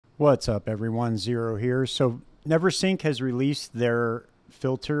What's up everyone, Zero here. So NeverSink has released their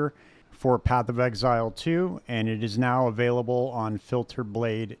filter for Path of Exile 2 and it is now available on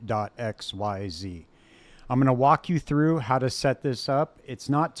FilterBlade.xyz. I'm going to walk you through how to set this up. It's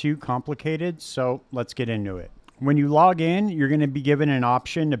not too complicated, so let's get into it. When you log in, you're going to be given an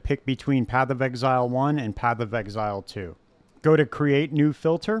option to pick between Path of Exile 1 and Path of Exile 2. Go to Create New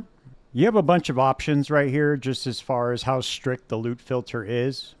Filter. You have a bunch of options right here just as far as how strict the loot filter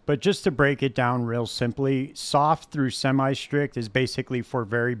is. But just to break it down real simply, soft through semi-strict is basically for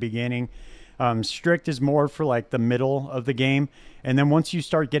very beginning. Strict is more for like the middle of the game. And then once you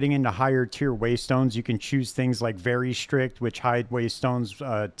start getting into higher tier waystones, you can choose things like very strict, which hide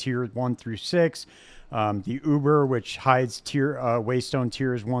waystones tier 1 through 6. The Uber, which hides waystone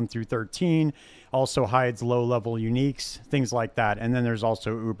tiers 1 through 13, also hides low-level uniques, things like that. And then there's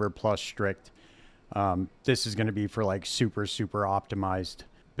also Uber plus strict. This is going to be for like super optimized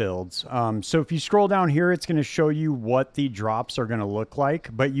builds. So if you scroll down here, it's going to show you what the drops are going to look like,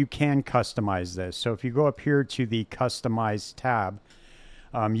 but you can customize this. So if you go up here to the Customize tab,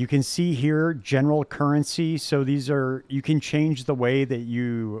 you can see here general currency. So these are, you can change the way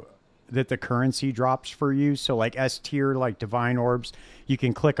that the currency drops for you. So like S tier, like divine orbs, you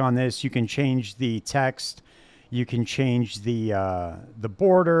can click on this. You can change the text. You can change the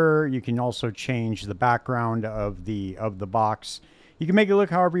border. You can also change the background of the box. You can make it look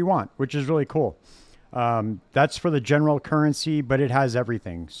however you want, which is really cool. That's for the general currency, but it has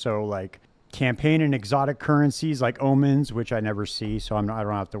everything. So like campaign and exotic currencies like omens, which I never see, so I don't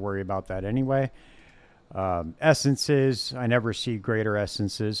have to worry about that anyway. Essences, I never see greater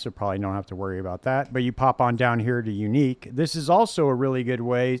essences, so probably don't have to worry about that. But you pop on down here to unique. This is also a really good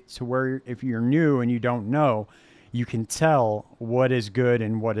way to where if you're new and you don't know, you can tell what is good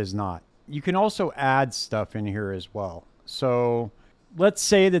and what is not. You can also add stuff in here as well. So let's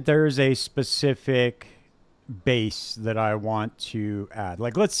say that there's a specific base that I want to add.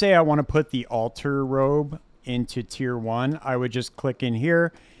 Like let's say I want to put the altar robe into tier 1. I would just click in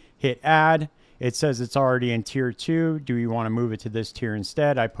here, hit add. It says it's already in tier 2. Do you want to move it to this tier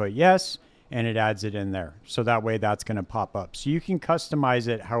instead? I put yes, and it adds it in there. So that way that's going to pop up. So you can customize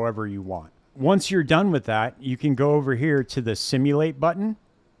it however you want. Once you're done with that, you can go over here to the simulate button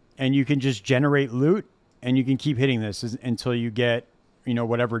and you can just generate loot and you can keep hitting this until you get, you know,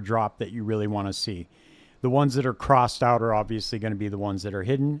 whatever drop that you really want to see. The ones that are crossed out are obviously going to be the ones that are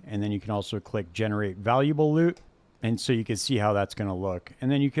hidden. And then you can also click generate valuable loot. And so you can see how that's going to look. And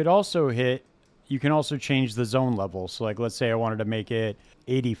then you could also you can also change the zone level. So like, let's say I wanted to make it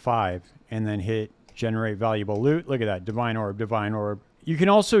 85 and then hit generate valuable loot. Look at that, divine orb, divine orb. You can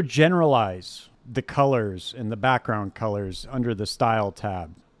also generalize the colors and the background colors under the style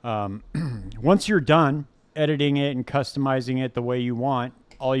tab. Once you're done editing it and customizing it the way you want,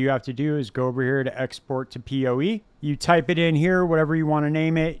 all you have to do is go over here to export to POE. You type it in here, whatever you want to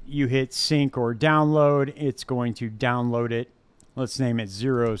name it. You hit sync or download. It's going to download it. Let's name it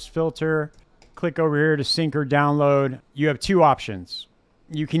Zero's Filter. Click over here to sync or download. You have two options.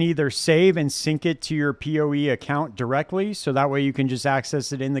 You can either save and sync it to your PoE account directly, so that way you can just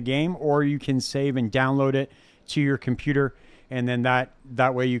access it in the game, or you can save and download it to your computer, and then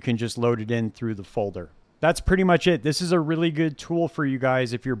that way you can just load it in through the folder. That's pretty much it. This is a really good tool for you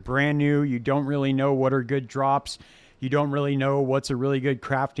guys. If you're brand new, you don't really know what are good drops, you don't really know what's a really good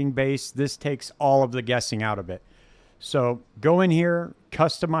crafting base, this takes all of the guessing out of it. So go in here,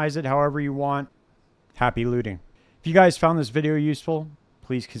 customize it however you want. Happy looting. If you guys found this video useful,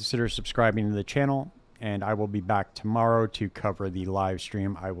 please consider subscribing to the channel, and I will be back tomorrow to cover the live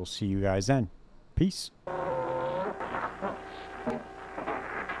stream. I will see you guys then. Peace.